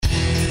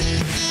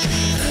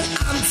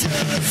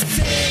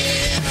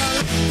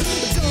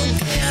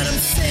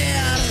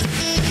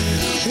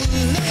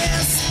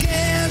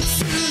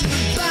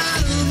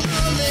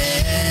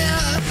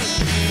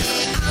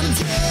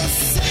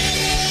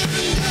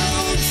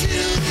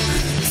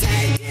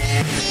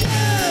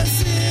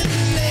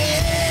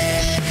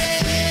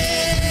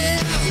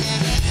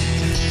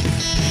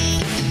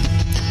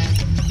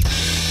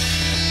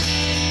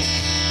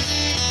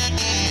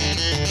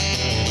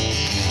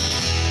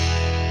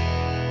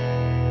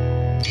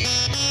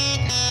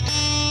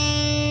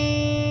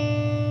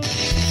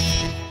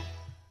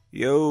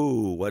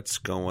Yo, what's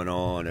going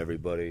on,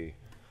 everybody?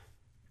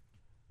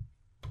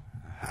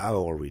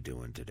 How are we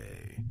doing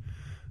today?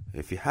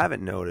 If you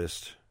haven't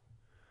noticed,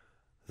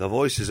 the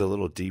voice is a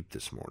little deep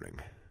this morning.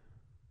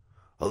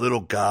 A little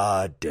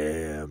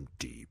goddamn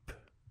deep.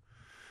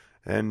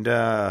 And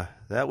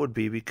that would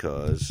be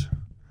because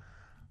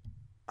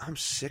I'm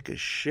sick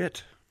as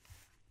shit.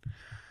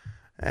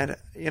 And,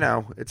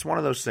 it's one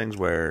of those things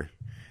where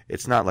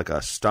it's not like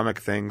a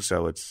stomach thing,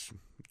 so it's,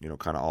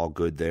 kind of all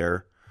good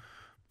there.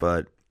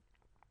 But,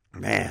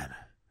 man,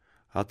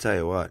 I'll tell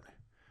you what,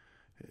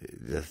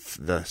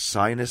 the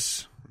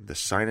sinus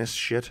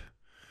shit,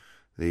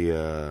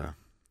 the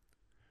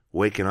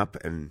waking up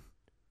and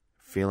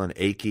feeling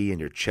achy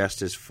and your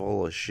chest is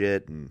full of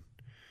shit, and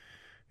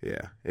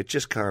yeah, it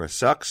just kind of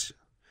sucks.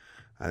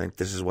 I think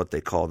this is what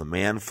they call the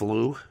man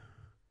flu.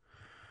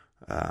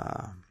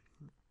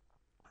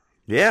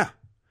 Yeah.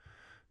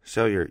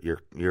 So you're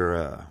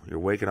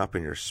waking up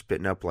and you're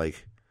spitting up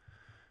like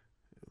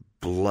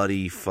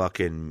bloody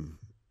fucking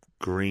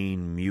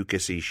green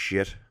mucusy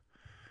shit.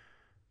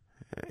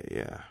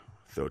 Yeah,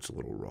 throat's a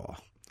little raw.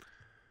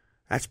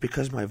 That's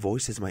because my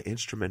voice is my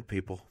instrument,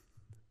 people.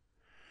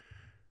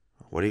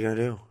 What are you gonna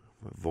do?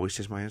 My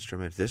voice is my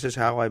instrument. This is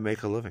how I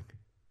make a living.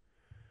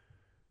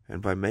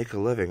 And by make a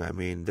living, I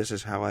mean this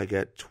is how I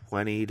get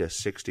 20 to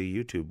 60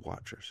 YouTube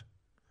watchers.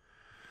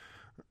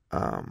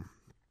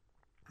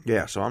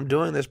 Yeah, so I'm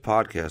doing this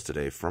podcast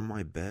today from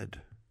my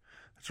bed.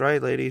 That's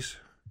right, ladies.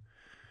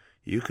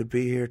 You could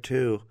be here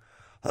too.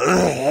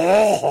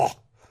 That's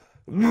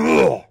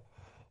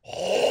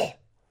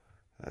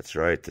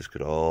right, this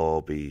could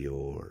all be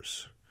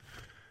yours.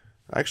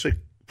 I actually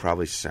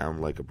probably sound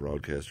like a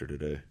broadcaster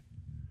today.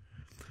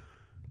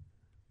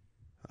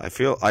 I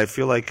feel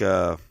like,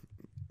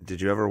 did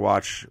you ever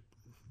watch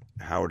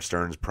Howard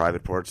Stern's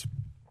Private Parts?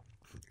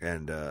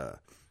 And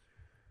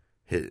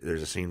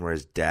there's a scene where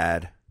his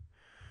dad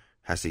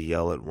has to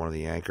yell at one of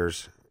the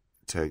anchors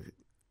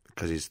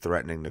because he's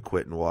threatening to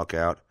quit and walk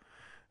out.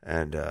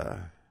 And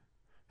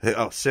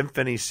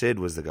Symphony Sid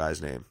was the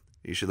guy's name.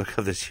 You should look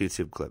up this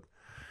YouTube clip.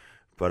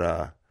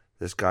 But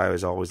this guy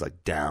was always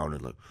like down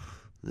and like,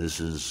 this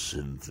is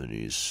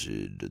Symphony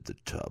Sid at the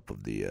top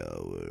of the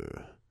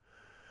hour.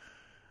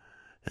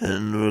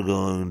 And we're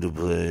going to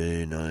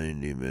play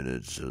 90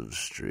 minutes of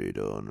straight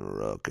on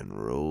rock and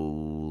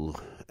roll.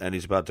 And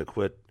he's about to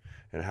quit.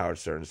 And Howard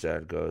Stern's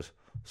dad goes,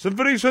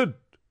 Symphony Sid,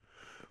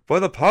 by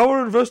the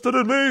power invested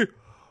in me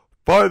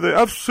by the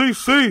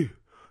FCC,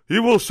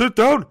 you will sit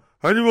down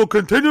and you will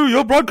continue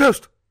your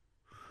broadcast.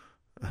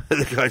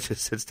 The guy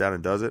just sits down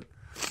and does it.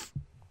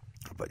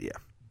 But yeah,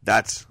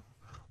 that's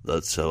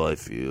how I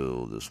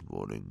feel this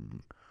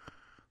morning.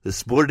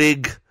 This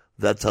morning,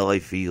 that's how I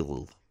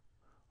feel.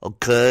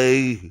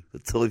 Okay?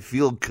 That's how I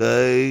feel,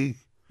 okay?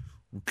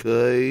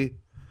 Okay?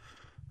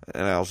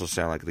 And I also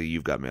sound like the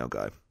You've Got Mail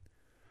guy.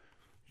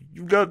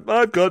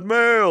 I've got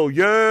mail,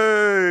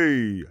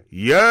 yay!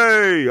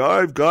 Yay,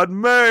 I've got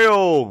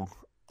mail!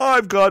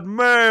 I've got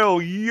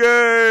mail,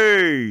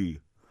 yay!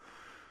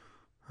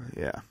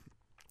 Yeah.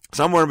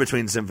 Somewhere in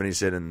between Symphony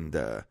Sid and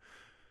the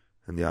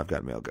I've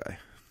Got Mail guy.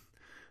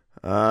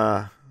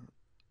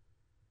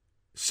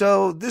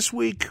 So this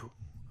week,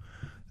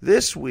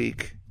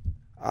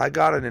 I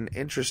got in an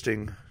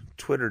interesting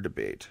Twitter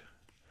debate.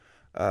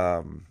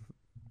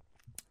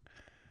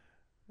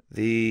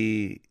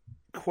 The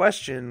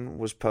question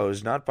was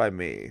posed not by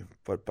me,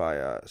 but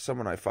by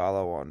someone I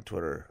follow on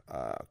Twitter,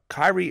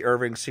 Kyrie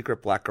Irving's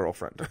secret black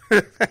girlfriend.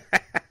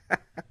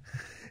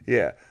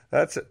 Yeah,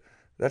 that's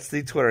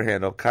the Twitter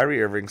handle,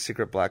 Kyrie Irving's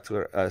secret black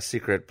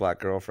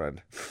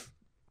girlfriend.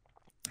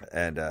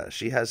 And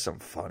she has some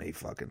funny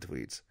fucking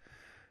tweets.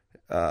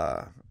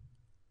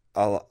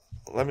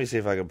 Let me see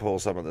if I can pull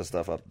some of the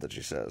stuff up that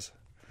she says.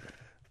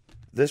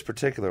 This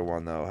particular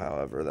one, though,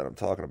 however, that I'm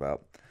talking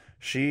about,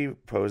 she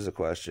posed a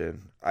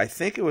question. I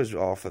think it was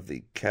off of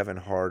the Kevin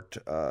Hart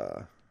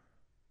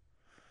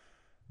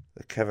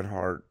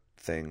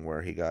thing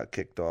where he got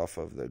kicked off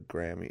of the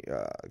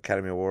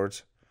Academy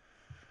Awards.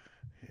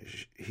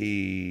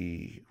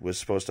 He was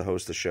supposed to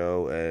host the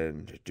show,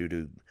 and due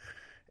to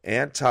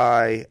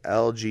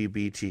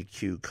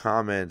anti-LGBTQ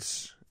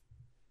comments,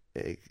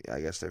 I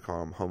guess they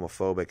call them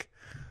homophobic,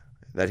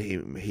 that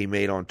he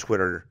made on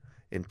Twitter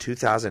in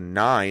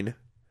 2009,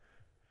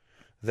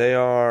 they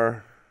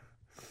are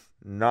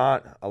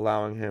not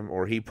allowing him,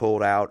 or he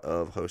pulled out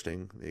of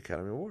hosting the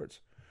Academy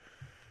Awards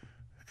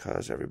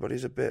because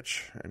everybody's a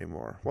bitch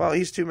anymore. Well,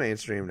 he's too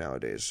mainstream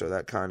nowadays, so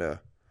that kind of,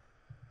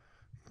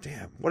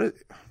 damn, what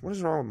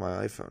is wrong with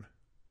my iPhone?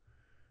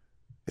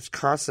 It's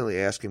constantly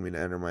asking me to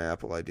enter my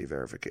Apple ID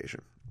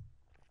verification.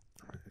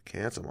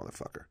 Cancel,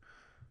 motherfucker.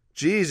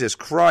 Jesus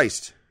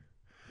Christ.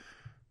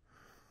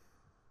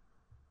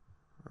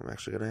 I'm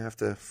actually going to have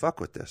to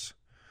fuck with this.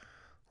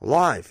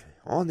 Live,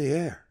 on the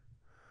air.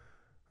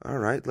 All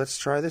right, let's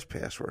try this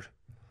password.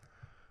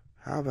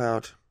 How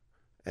about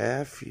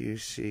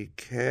FUCKYOUR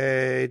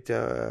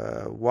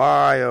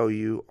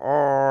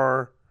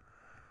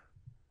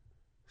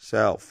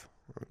self?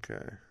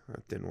 Okay,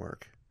 that didn't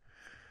work.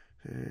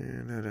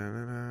 Let's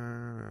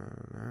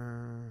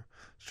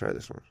try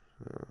this one.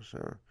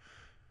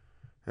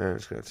 And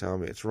it's going to tell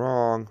me it's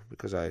wrong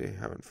because I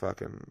haven't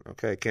fucking...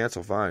 Okay,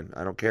 cancel, fine.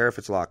 I don't care if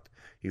it's locked.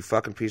 You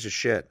fucking piece of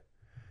shit.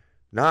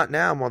 Not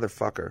now,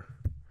 motherfucker.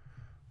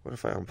 What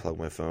if I unplug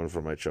my phone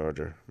from my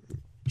charger?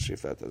 See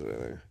if that does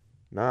anything.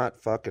 Not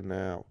fucking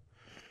now.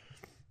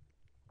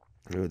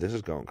 Ooh, this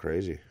is going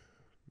crazy.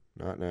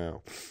 Not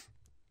now.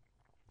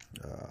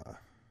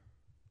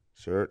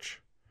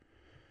 Search.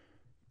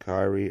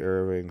 Kyrie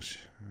Irving's...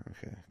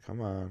 Okay,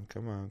 come on.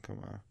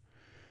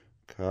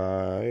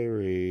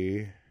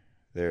 Kyrie...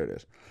 There it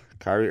is.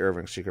 Kyrie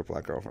Irving's secret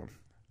black girlfriend.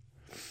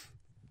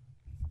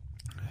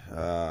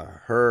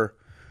 Her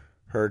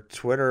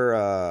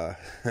Twitter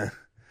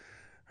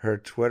her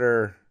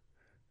Twitter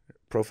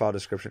profile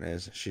description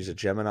is: she's a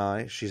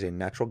Gemini. She's a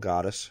natural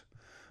goddess.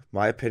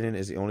 My opinion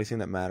is the only thing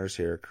that matters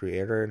here.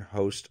 Creator and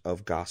host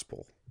of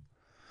gospel.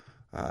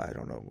 I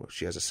don't know.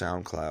 She has a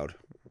SoundCloud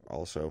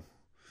also,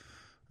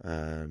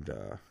 and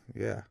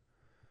yeah,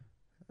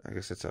 I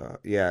guess it's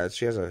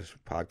she has a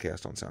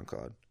podcast on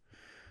SoundCloud.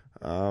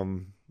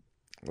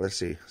 Let's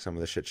see some of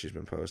the shit she's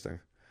been posting.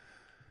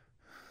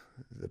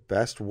 The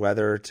best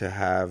weather to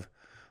have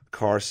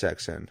car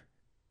sex in.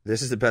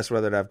 This is the best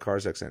weather to have car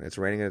sex in. It's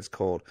raining and it's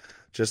cold.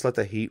 Just let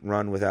the heat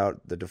run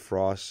without the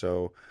defrost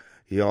so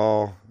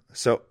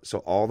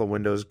all the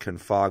windows can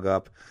fog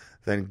up.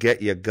 Then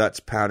get your guts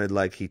pounded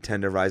like he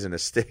tenderizing a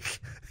steak.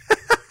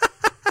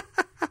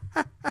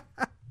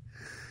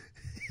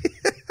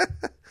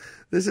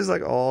 This is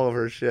like all of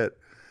her shit.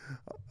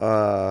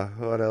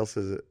 What else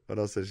is it? What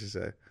else did she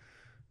say?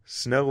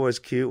 Snow was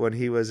cute when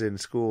he was in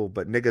school,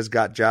 but niggas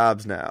got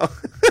jobs now.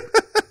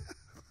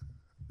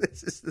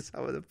 This is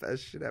some of the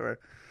best shit ever.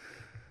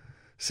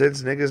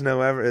 Since niggas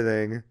know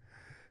everything,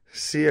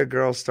 see a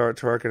girl start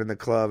twerking in the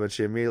club and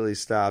she immediately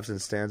stops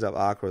and stands up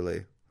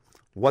awkwardly.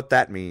 What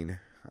that mean?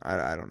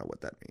 I don't know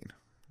what that mean.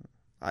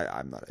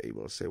 I'm not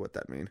able to say what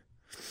that mean.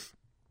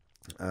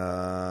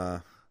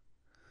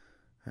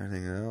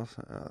 Anything else?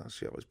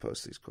 She always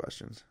posts these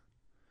questions.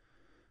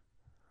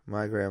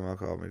 My grandma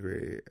called me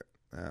greedy.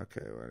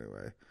 Okay, well,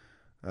 anyway.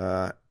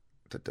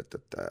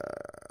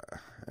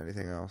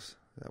 Anything else?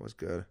 That was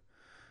good.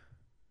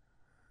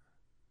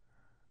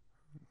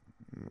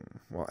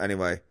 Well,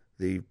 anyway,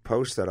 the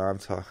post that I'm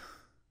talking...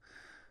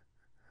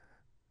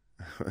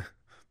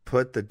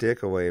 Put the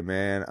dick away,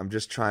 man. I'm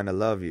just trying to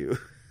love you.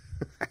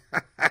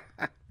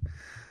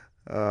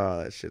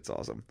 Oh, that shit's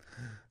awesome.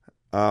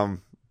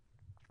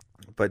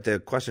 But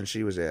the question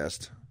she was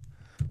asked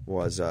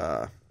was,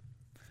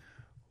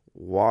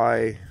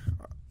 why...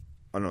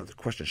 Oh, no, the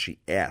question she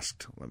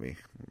asked, let me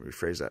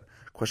rephrase that.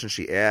 The question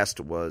she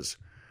asked was,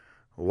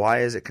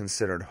 why is it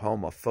considered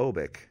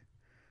homophobic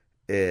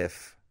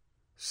if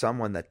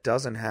someone that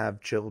doesn't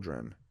have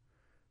children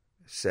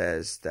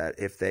says that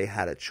if they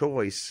had a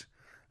choice,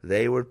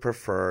 they would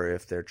prefer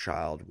if their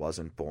child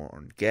wasn't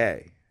born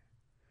gay?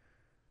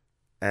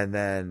 And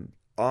then,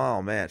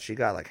 oh man, she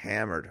got like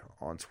hammered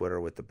on Twitter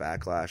with the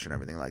backlash and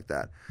everything like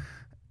that.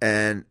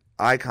 And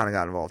I kind of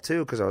got involved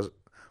too because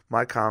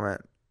my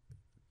comment,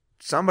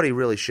 somebody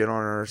really shit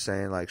on her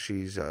saying like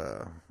she's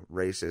a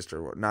racist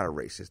or not a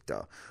racist,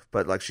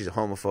 but like she's a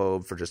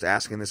homophobe for just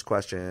asking this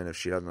question. If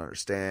she doesn't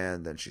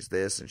understand, then she's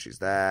this and she's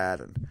that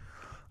and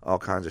all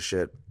kinds of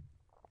shit.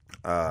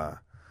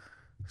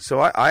 So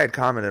I had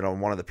commented on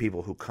one of the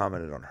people who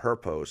commented on her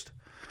post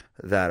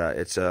that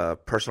it's a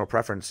personal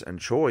preference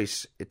and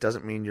choice. It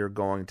doesn't mean you're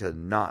going to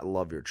not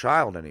love your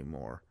child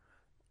anymore,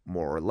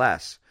 more or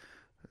less,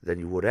 than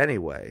you would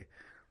anyway.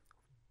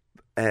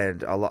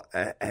 And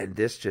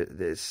this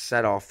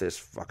set off this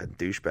fucking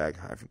douchebag.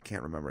 I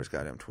can't remember his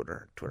goddamn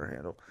Twitter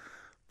handle,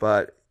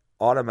 but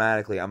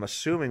automatically, I'm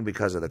assuming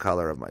because of the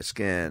color of my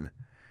skin,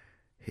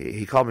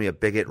 he called me a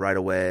bigot right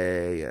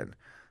away, and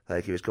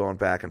like he was going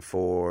back and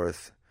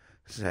forth,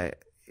 saying,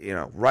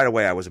 right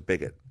away I was a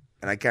bigot,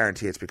 and I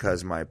guarantee it's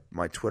because my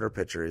Twitter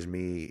picture is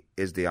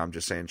the I'm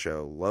Just Saying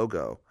Show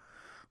logo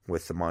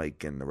with the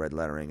mic and the red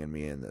lettering and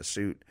me in the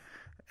suit,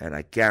 and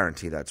I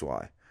guarantee that's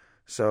why.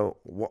 So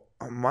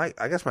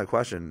I guess my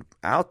question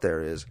out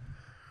there is,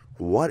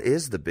 what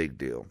is the big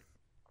deal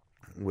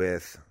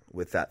with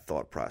that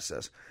thought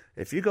process?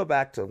 If you go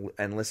back to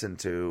and listen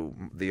to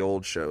the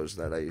old shows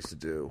that I used to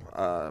do,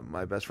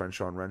 my best friend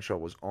Sean Renshaw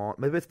was on.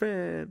 My best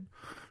friend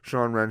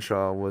Sean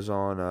Renshaw was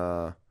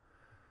on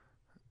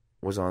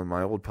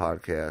my old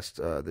podcast,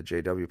 the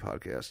JW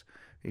podcast.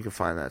 You can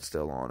find that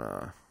still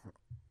on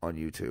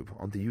YouTube,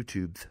 on the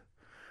YouTubes.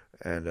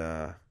 And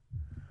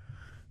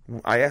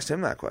I asked him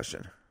that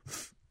question.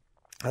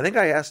 I think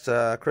I asked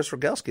Chris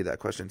Rogelski that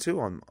question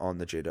too on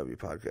the JW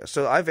podcast.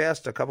 So I've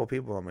asked a couple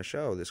people on my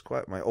show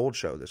my old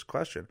show this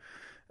question,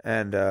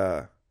 and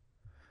then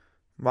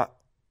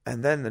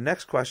the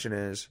next question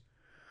is,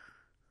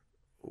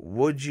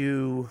 would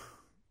you?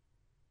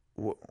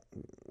 Well,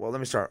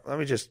 let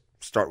me just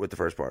start with the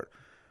first part.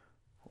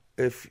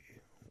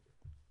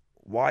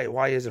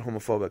 Why is it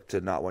homophobic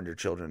to not want your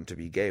children to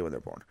be gay when they're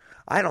born?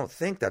 I don't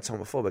think that's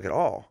homophobic at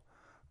all.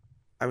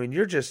 I mean,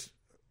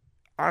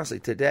 honestly,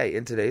 today,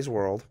 in today's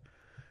world,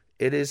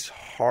 it is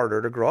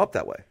harder to grow up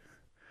that way.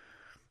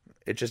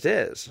 It just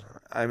is.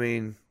 I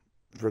mean,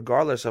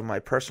 regardless of my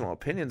personal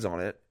opinions on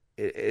it,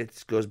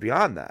 it goes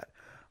beyond that.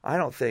 I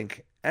don't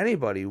think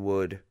anybody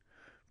would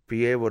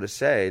be able to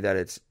say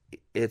that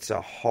it's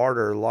a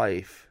harder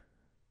life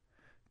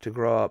to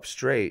grow up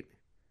straight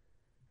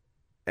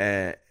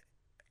and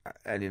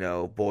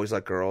boys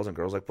like girls and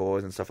girls like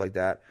boys and stuff like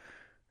that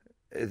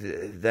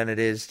than it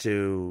is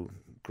to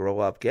grow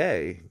up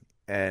gay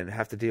and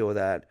have to deal with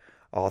that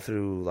all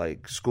through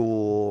like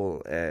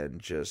school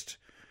and just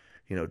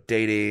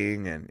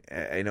dating and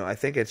I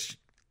think it's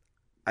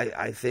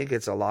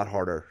a lot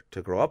harder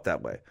to grow up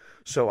that way.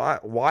 So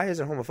why is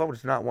it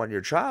homophobic to not want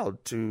your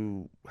child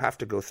to have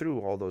to go through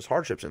all those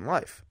hardships in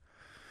life?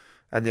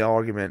 And the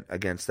argument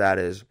against that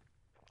is,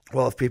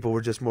 well, if people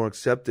were just more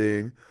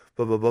accepting,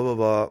 blah blah blah blah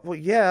blah. Well,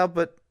 yeah,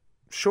 but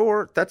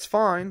sure, that's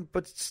fine,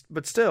 but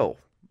still,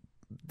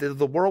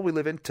 the world we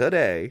live in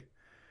today,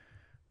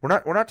 we're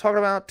not talking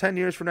about 10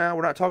 years from now.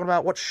 We're not talking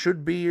about what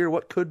should be or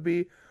what could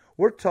be.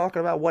 We're talking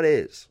about what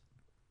is.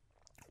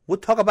 We'll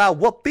talk about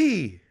what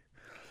be.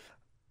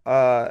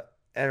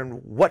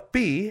 And what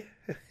be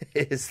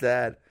is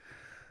that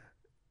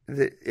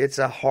it's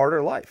a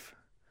harder life.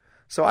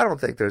 So I don't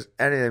think there's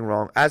anything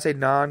wrong as a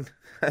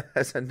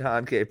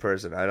non-gay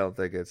person. I don't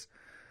think it's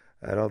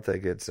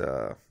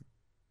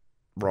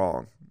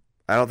wrong.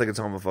 I don't think it's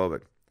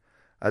homophobic.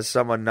 As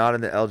someone not in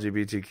the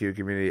LGBTQ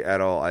community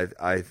at all,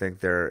 I think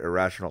they're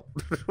irrational.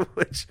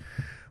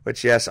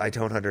 which yes, I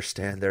don't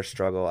understand their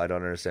struggle. I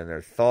don't understand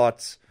their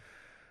thoughts,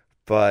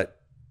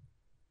 but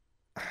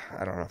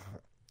I don't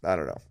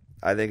know.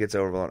 I think it's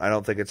overblown. I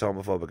don't think it's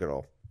homophobic at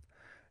all.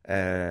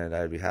 And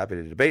I'd be happy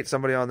to debate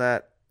somebody on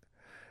that.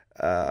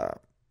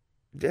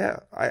 Yeah,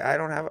 I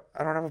don't have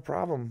a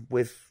problem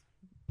with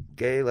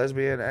gay,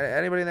 lesbian,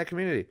 anybody in that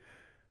community.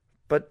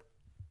 But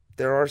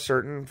there are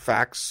certain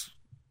facts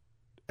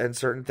and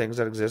certain things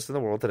that exist in the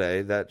world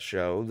today that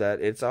show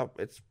that it's a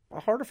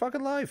harder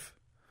fucking life.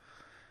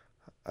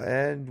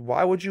 And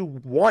why would you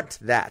want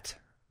that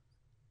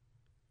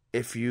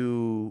if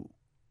you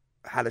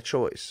had a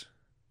choice?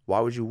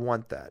 Why would you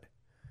want that?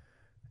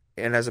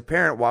 And as a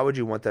parent, why would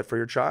you want that for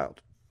your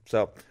child?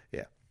 So,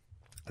 yeah,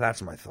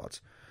 that's my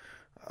thoughts.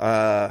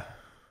 What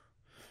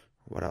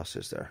else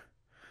is there?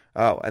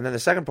 Oh, and then the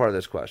second part of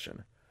this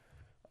question,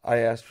 I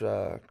asked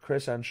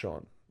Chris and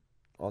Sean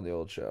on the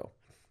old show,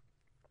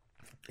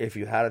 if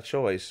you had a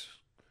choice,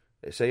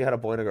 say you had a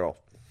boy and a girl,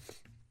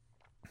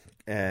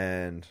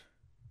 and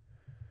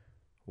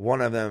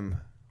one of them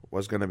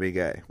was going to be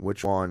gay,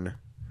 which one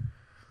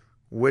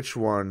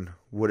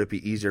would it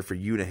be easier for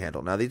you to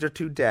handle? Now, these are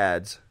two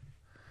dads,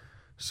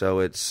 so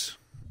it's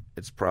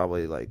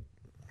probably like,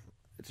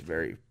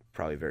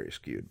 probably very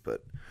skewed,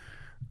 but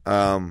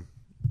I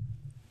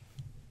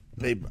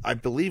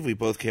believe we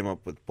both came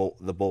up with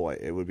the boy.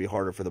 It would be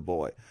harder for the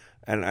boy,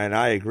 and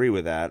I agree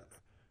with that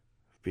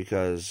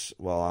because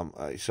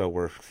so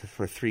we're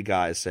three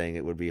guys saying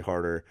it would be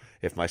harder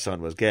if my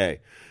son was gay,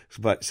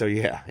 but so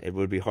yeah, it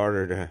would be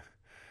very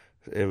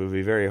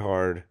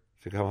hard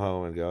to come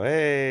home and go,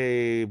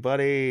 hey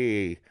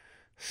buddy,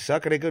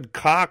 sucking a good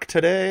cock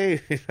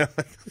today.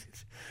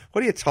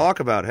 What do you talk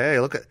about? Hey,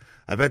 look at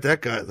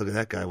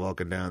that guy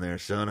walking down there,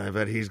 son. I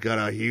bet he's got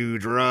a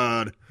huge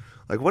rod.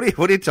 Like, what do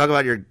you talk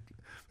about your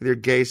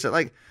gay son?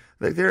 Like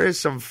there is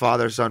some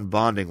father-son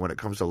bonding when it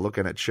comes to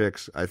looking at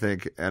chicks, I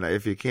think. And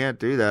if you can't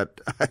do that,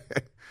 I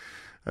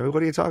mean,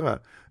 what are you talking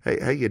about?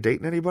 Hey, you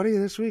dating anybody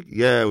this week?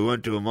 Yeah, we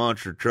went to a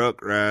monster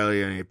truck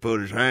rally, and he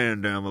put his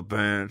hand down my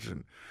pants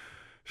and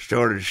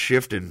started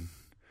shifting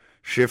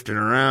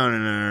around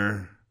in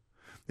there.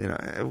 You know,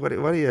 what do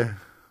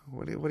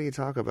you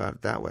talk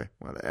about that way?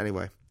 Well,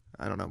 anyway,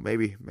 I don't know.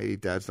 Maybe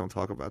dads don't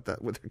talk about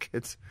that with their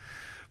kids.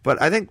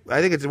 But I think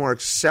it's more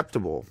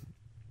acceptable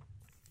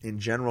in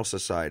general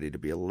society to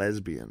be a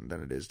lesbian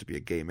than it is to be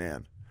a gay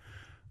man.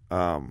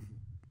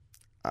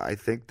 I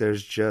think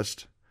there's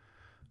just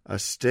a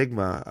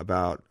stigma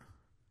about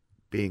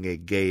being a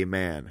gay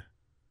man.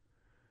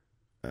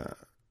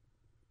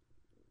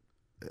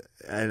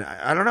 And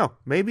I don't know.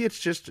 Maybe it's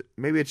just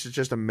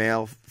a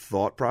male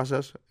thought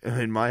process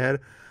in my head.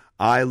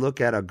 I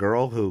look at a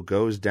girl who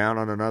goes down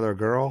on another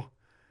girl,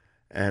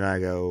 and I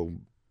go,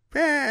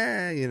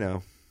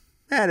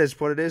 that is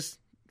what it is,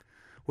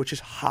 which is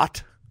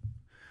hot.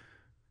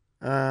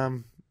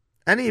 And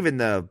even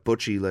the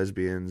butchy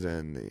lesbians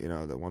and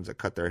the ones that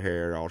cut their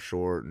hair all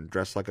short and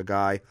dress like a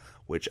guy,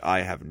 which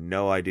I have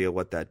no idea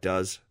what that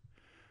does.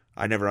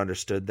 I never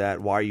understood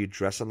that. Why are you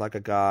dressing like a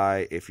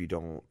guy if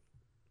you're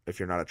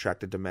not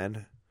attracted to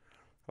men?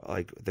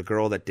 Like the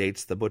girl that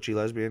dates the butchy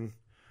lesbian,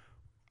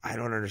 I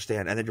don't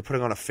understand. And then you're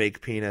putting on a fake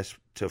penis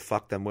to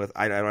fuck them with.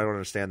 I don't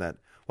understand that.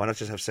 Why not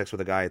just have sex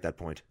with a guy at that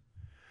point?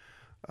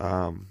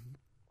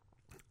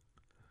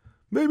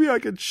 Maybe I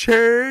could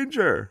change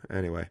her.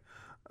 Anyway,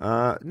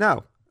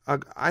 no.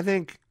 I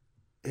think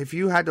if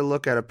you had to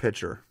look at a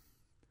picture,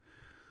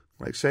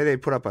 like say they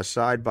put up a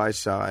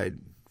side-by-side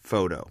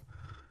photo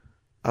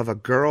of a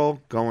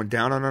girl going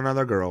down on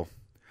another girl,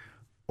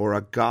 or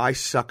a guy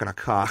sucking a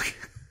cock.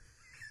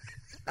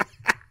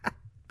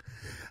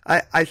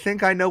 I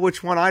think I know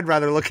which one I'd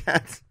rather look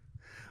at.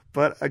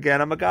 But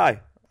again, I'm a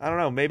guy. I don't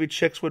know. Maybe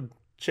chicks wouldn't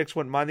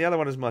mind the other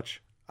one as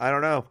much. I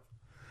don't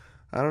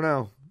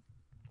know.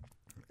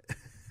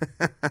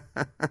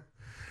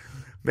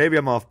 Maybe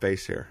I'm off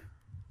base here.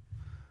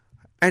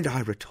 And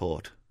I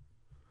retort.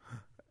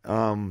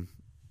 In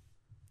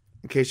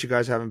case you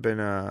guys haven't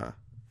been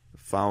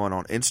following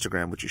on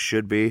Instagram, which you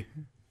should be,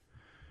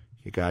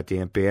 you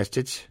goddamn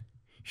bastards.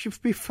 You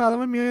should be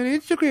following me on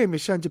Instagram, you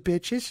sons of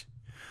bitches.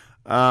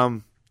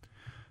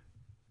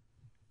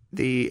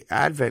 The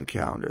advent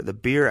calendar, the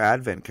beer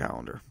advent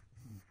calendar.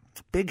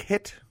 Big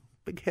hit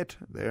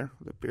there,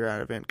 the beer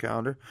advent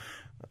calendar.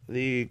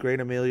 The Great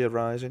Amelia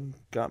Rising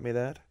got me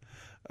that.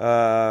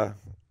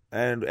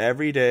 And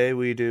every day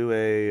we do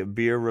a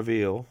beer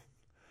reveal.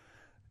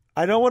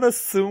 I don't want to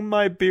assume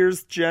my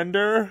beer's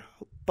gender,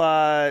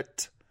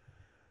 but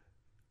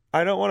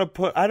I don't want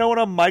to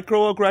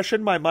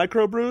microaggression my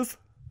microbrews.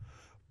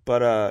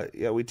 But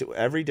yeah, we do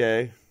every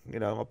day,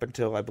 up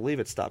until I believe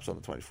it stops on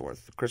the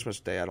 24th. Christmas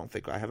Day, I don't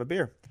think I have a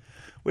beer,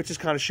 which is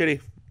kind of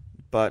shitty,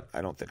 but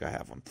I don't think I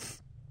have one.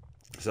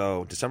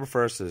 So December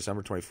 1st to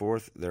December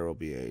 24th, there will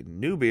be a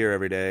new beer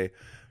every day.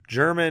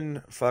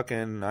 German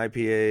fucking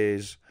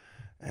IPAs,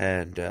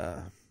 and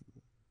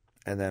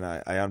then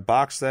I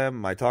unbox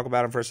them. I talk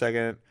about them for a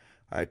second.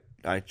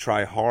 I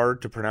try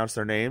hard to pronounce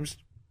their names.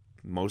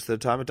 Most of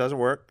the time it doesn't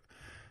work.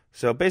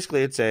 So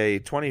basically it's a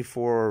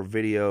 24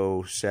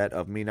 video set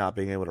of me not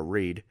being able to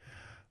read.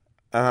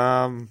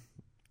 And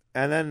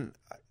then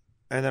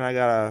I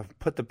gotta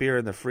put the beer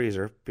in the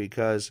freezer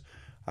because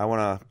I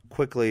want to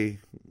quickly,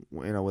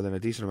 within a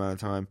decent amount of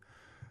time,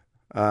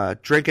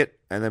 drink it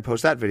and then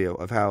post that video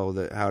of how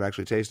it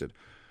actually tasted.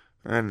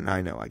 And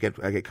I know I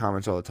get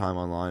comments all the time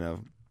online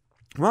of,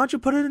 why don't you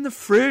put it in the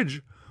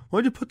fridge? Why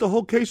don't you put the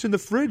whole case in the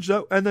fridge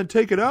and then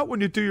take it out when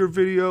you do your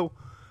video,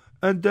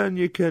 and then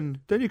you can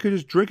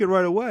just drink it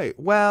right away?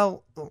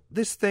 Well,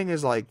 this thing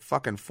is like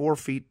fucking 4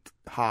 feet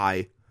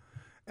high,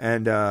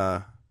 and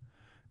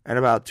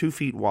about 2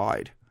 feet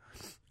wide.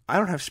 I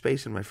don't have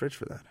space in my fridge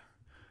for that.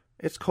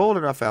 It's cold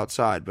enough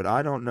outside, but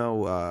I don't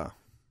know. I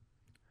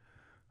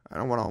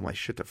don't want all my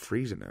shit to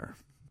freeze in there.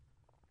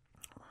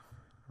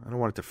 I don't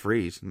want it to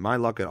freeze. In my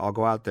luck, I'll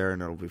go out there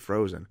and it'll be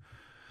frozen,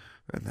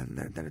 and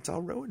then it's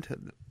all ruined.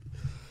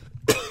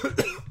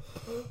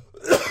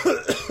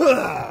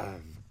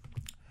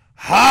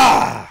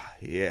 Ha!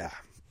 Yeah,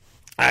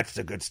 that's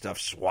the good stuff.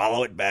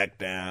 Swallow it back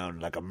down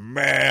like a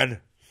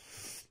man.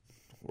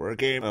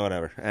 Working,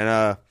 whatever.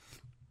 And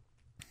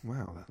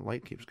wow, that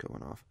light keeps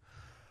going off.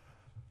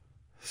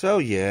 So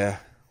yeah,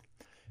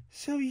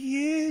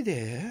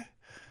 there.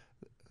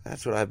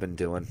 That's what I've been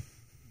doing.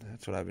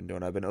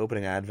 I've been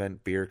opening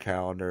Advent beer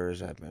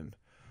calendars. I've been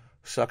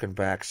sucking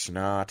back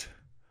snot.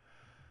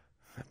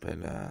 I've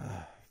been,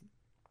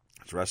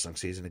 it's wrestling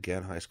season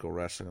again, high school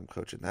wrestling. I'm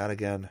coaching that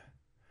again.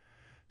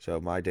 So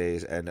my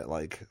days end at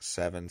like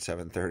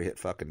 7:30 at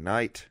fucking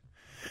night.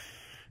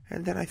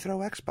 And then I throw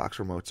Xbox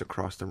remotes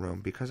across the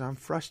room because I'm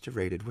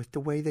frustrated with the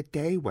way the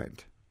day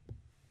went.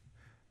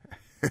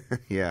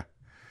 Yeah.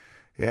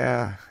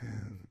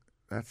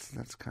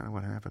 That's kind of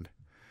what happened.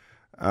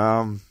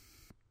 Oh,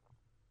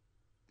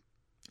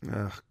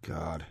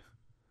 God.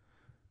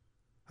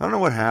 I don't know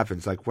what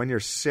happens. Like, when you're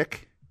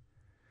sick,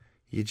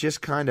 you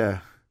just kind of...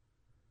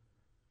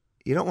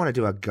 You don't want to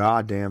do a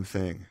goddamn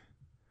thing.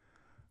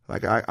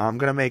 Like, I'm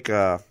going to make...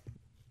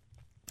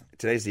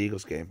 Today's the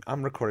Eagles game.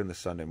 I'm recording this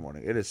Sunday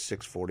morning. It is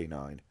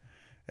 6:49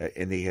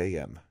 in the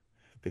a.m.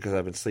 because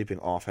I've been sleeping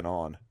off and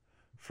on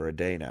for a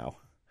day now.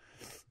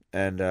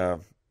 And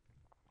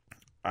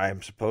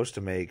I'm supposed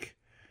to make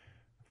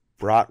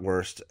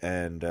bratwurst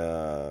and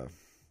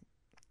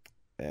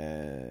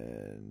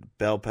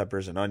bell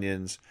peppers and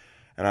onions,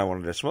 and I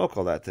wanted to smoke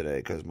all that today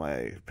because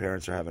my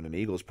parents are having an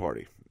Eagles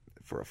party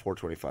for a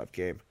 4:25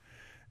 game,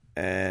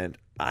 and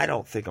I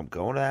don't think I'm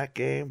going to that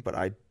game, but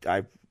I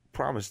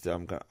promised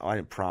them. I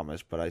didn't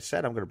promise, but I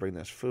said I'm going to bring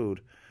this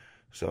food,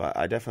 so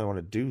I definitely want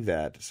to do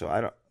that.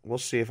 So we'll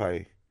see if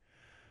I'm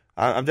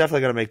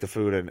definitely going to make the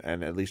food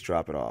and at least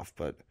drop it off,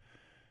 but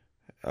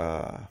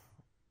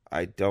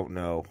I don't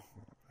know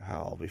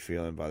how I'll be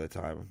feeling by the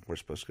time we're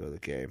supposed to go to the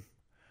game.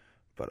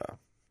 But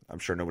I'm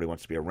sure nobody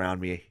wants to be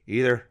around me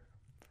either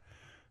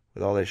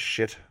with all this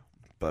shit.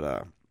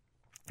 But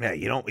yeah,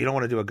 you don't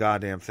want to do a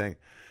goddamn thing.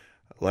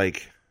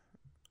 Like,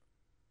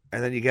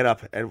 and then you get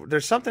up and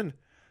there's something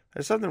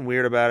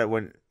weird about it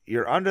when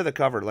you're under the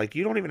cover. Like,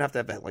 you don't even have to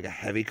have like a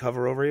heavy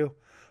cover over you.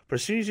 But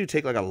as soon as you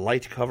take like a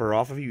light cover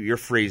off of you, you're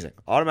freezing,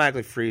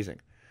 automatically freezing.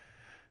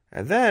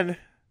 And then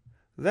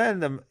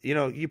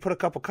you put a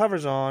couple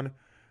covers on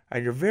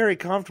and you're very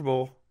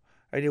comfortable,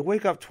 and you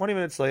wake up 20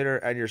 minutes later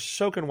and you're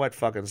soaking wet,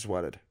 fucking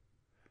sweated.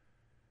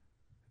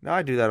 Now,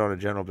 I do that on a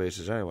general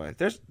basis anyway.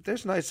 There's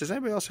nights. Does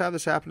anybody else have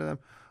this happen to them?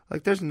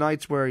 Like, there's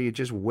nights where you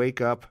just wake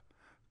up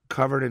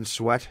covered in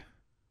sweat.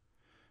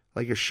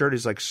 Like, your shirt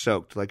is like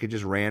soaked. Like, it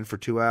just ran for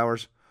 2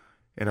 hours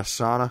in a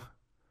sauna.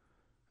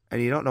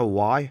 And you don't know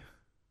why.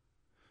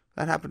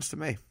 That happens to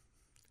me.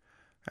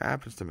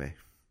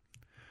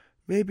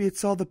 Maybe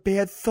it's all the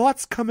bad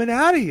thoughts coming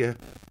out of you.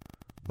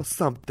 Or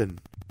something.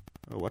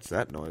 Oh, what's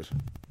that noise?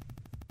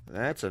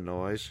 That's a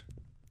noise.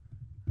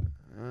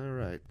 All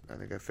right. I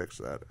think I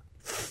fixed that.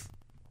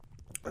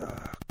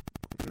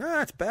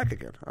 It's back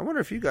again. I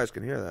wonder if you guys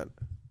can hear that.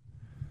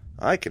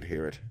 I can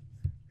hear it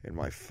in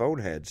my phone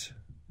heads.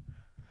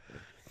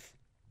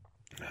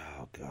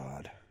 Oh,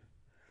 God.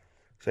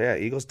 So, yeah,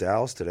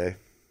 Eagles-Dallas today.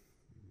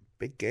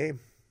 Big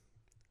game.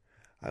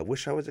 I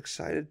wish I was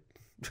excited.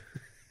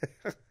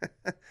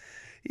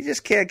 You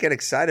just can't get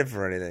excited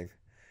for anything.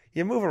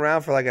 You move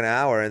around for like an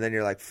hour, and then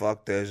you're like,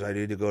 fuck this, I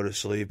need to go to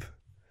sleep.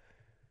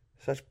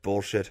 Such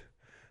bullshit.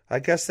 I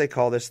guess they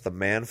call this the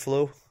man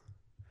flu.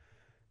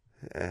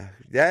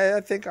 Yeah,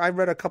 I think I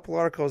read a couple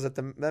articles that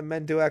that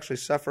men do actually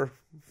suffer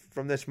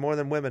from this more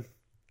than women.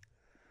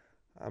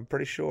 I'm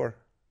pretty sure.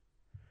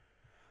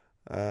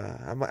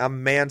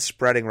 I'm man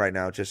spreading right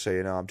now, just so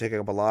you know. I'm taking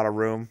up a lot of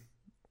room,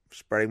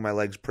 spreading my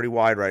legs pretty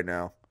wide right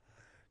now,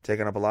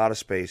 taking up a lot of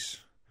space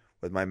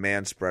with my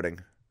man spreading.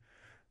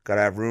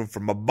 Gotta have room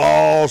for my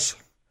balls.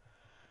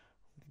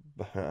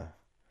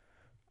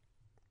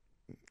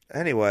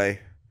 Anyway,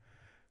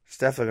 it's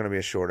definitely going to be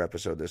a short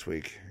episode this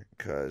week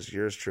because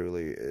yours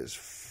truly is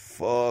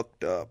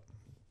fucked up.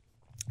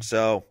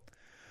 So,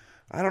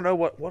 I don't know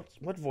what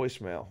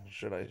voicemail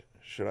should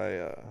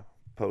I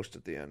post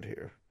at the end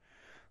here.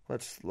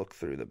 Let's look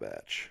through the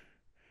batch.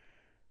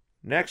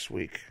 Next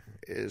week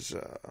is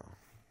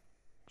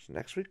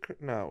next week?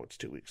 No, it's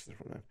 2 weeks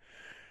from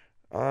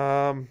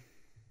then.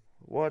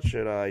 What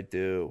should I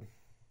do?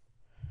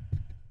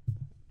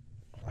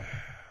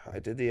 I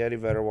did the Eddie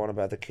Vedder one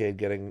about the kid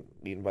getting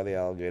eaten by the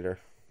alligator.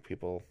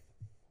 People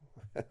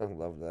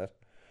love that.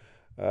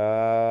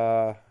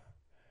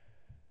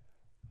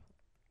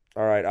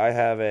 All right, I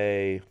have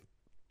a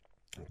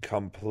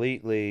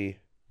completely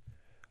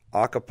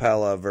a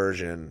cappella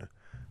version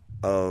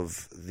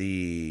of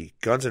the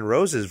Guns N'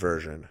 Roses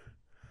version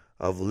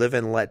of Live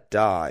and Let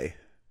Die,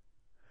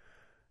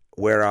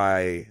 where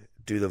I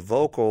do the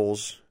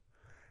vocals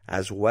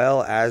as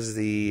well as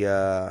the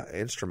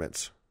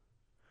instruments.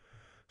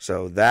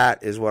 So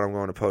that is what I'm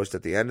going to post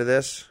at the end of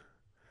this.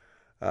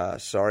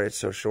 Sorry it's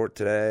so short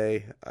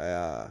today.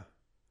 I'm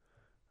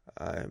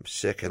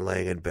sick and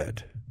laying in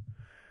bed.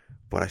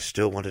 But I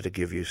still wanted to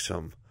give you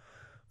some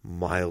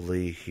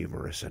mildly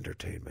humorous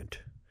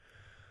entertainment.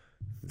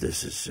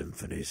 This is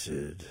Symphony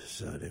Sid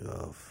signing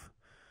off.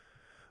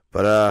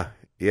 But,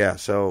 yeah,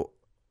 so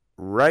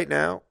right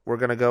now we're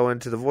going to go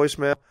into the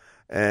voicemail.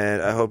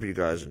 And I hope you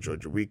guys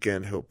enjoyed your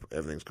weekend. Hope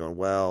everything's going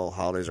well.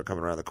 Holidays are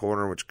coming around the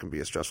corner, which can be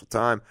a stressful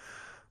time.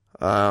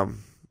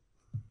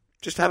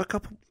 Just have a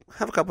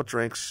couple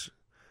drinks,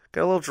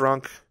 get a little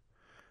drunk.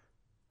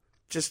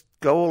 Just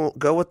go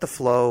with the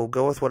flow.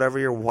 Go with whatever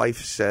your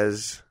wife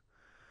says,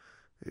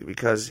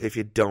 because if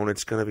you don't,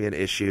 it's going to be an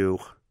issue.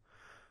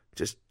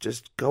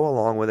 Just go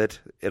along with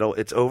it.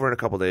 It's over in a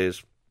couple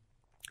days,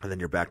 and then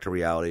you're back to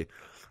reality,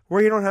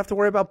 where you don't have to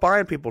worry about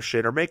buying people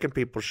shit or making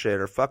people shit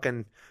or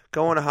fucking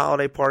going to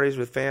holiday parties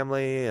with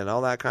family and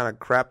all that kind of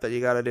crap that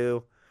you got to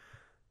do.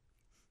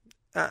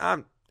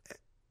 I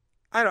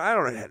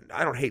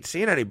don't hate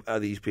seeing any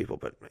of these people,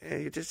 but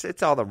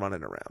it's all the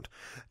running around.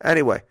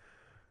 Anyway,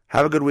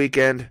 have a good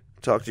weekend.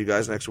 Talk to you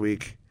guys next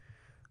week.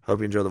 Hope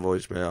you enjoy the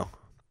voicemail.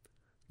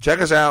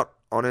 Check us out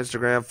on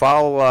Instagram.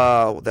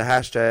 Follow the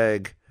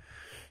hashtag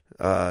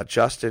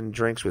Justin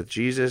Drinks with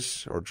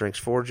Jesus or Drinks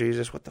for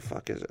Jesus. What the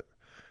fuck is it?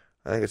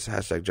 I think it's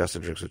hashtag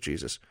Justin Drinks with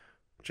Jesus.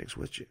 Drinks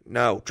for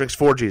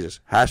Jesus.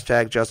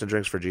 Hashtag Justin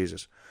Drinks for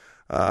Jesus.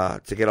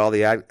 To get all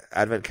the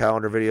Advent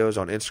calendar videos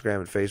on Instagram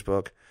and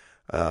Facebook.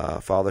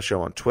 Follow the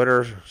show on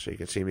Twitter so you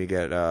can see me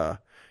get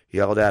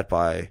yelled at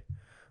by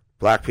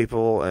black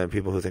people and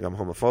people who think I'm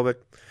homophobic.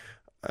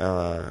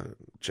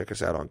 Check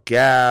us out on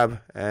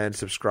Gab and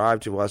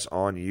subscribe to us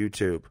on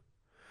YouTube.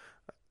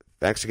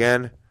 Thanks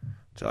again.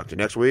 Talk to you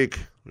next week.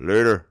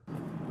 Later.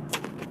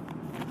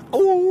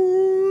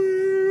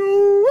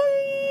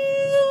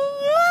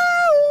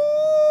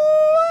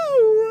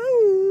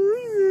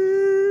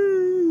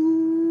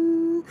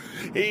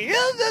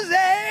 Used to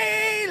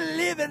say,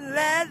 live and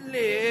let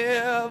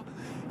live.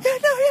 You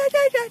know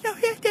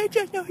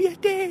you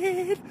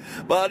did.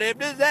 But if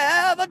this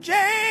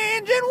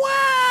ever-changing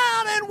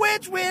world in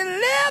which we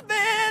live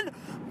in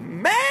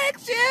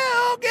makes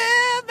you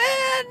give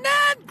in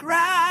and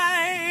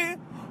cry,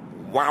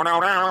 wow, no,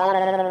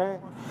 no.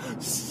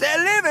 Say,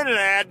 live and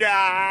let die.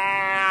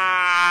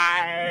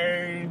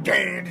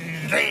 Ding,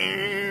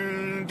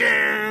 ding,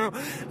 ding.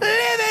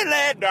 Live and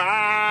let die.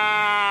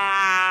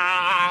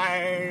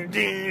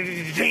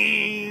 Ding,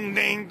 ding,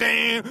 ding,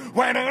 ding.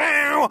 Wow, no,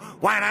 no.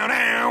 Wow, no,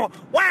 no.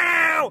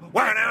 Wow,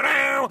 wow, no,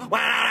 no.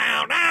 Wow,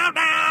 no, no,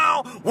 no.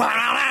 Wow,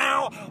 no,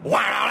 no.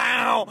 Wow, no,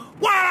 no.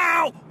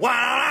 Wow,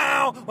 wow,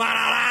 no, wow,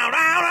 no,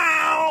 no, no.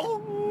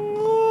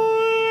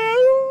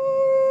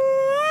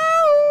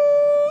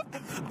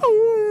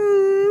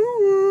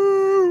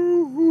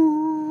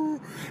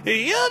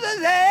 You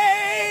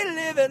say,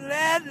 live and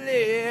let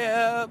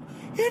live.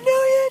 You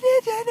know you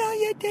did, you know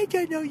you did,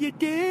 you know you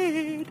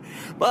did.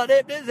 But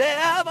if there's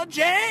ever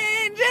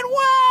change in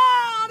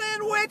world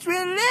in which we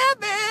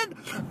live in,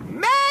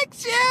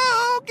 makes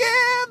you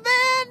give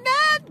in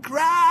and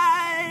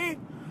cry.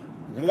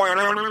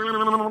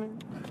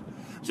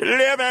 So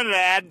live and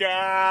let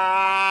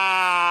die.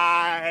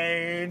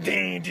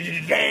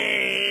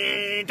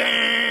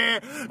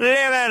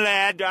 Live and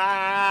let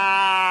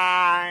die.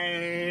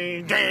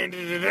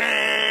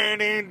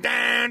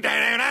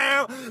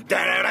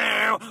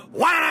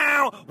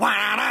 Wow,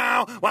 wow,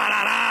 wow,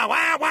 wow,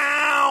 wow, wow.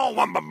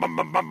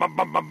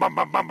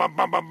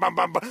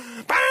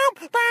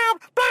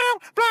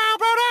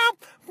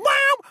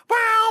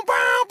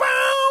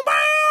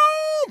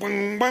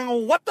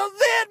 What does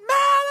it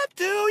matter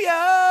to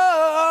you?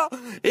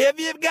 If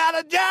you've got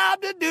a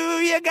job to do,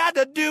 you got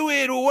to do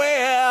it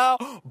well.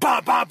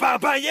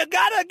 You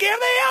got to give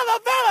the other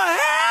fella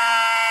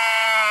hell.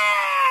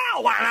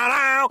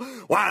 Wow,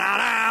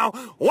 wow,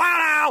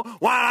 wow,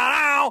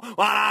 wow,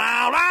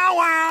 wow,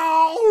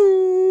 wow.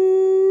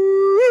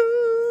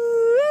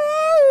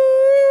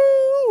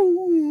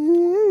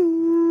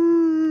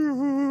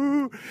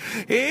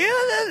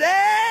 Here's the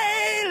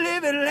day,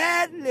 live and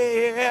let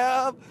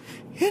live.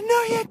 You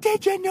know you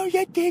did, you know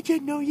you did, you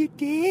know you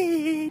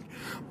did.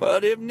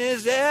 But if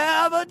there's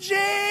ever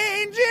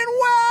changing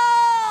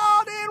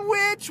world in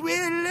which we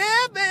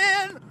live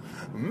in,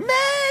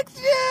 makes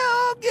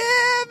you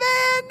give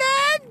in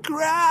and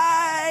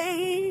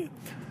cry.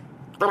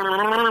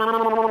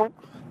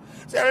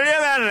 So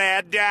live and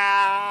let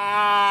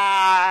die.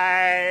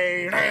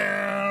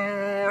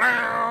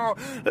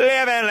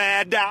 Live and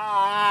let die.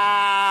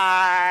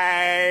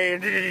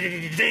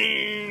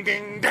 Ding,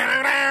 ding,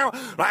 down, down,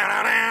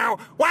 down,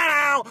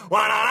 down,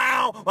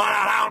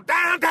 down,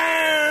 down,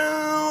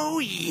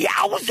 down,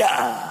 yowza.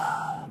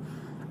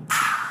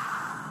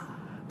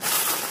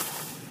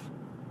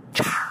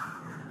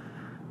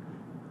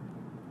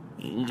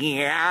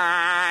 Yeah.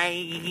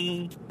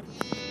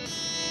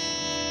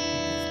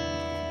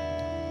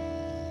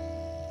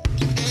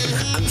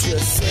 I'm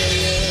just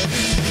saying,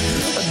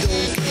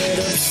 don't get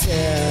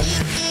upset.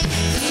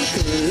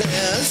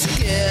 Let's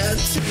get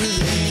to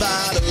the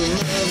bottom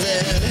of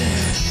it.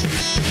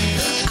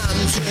 I'm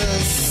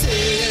just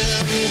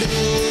saying,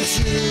 don't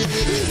you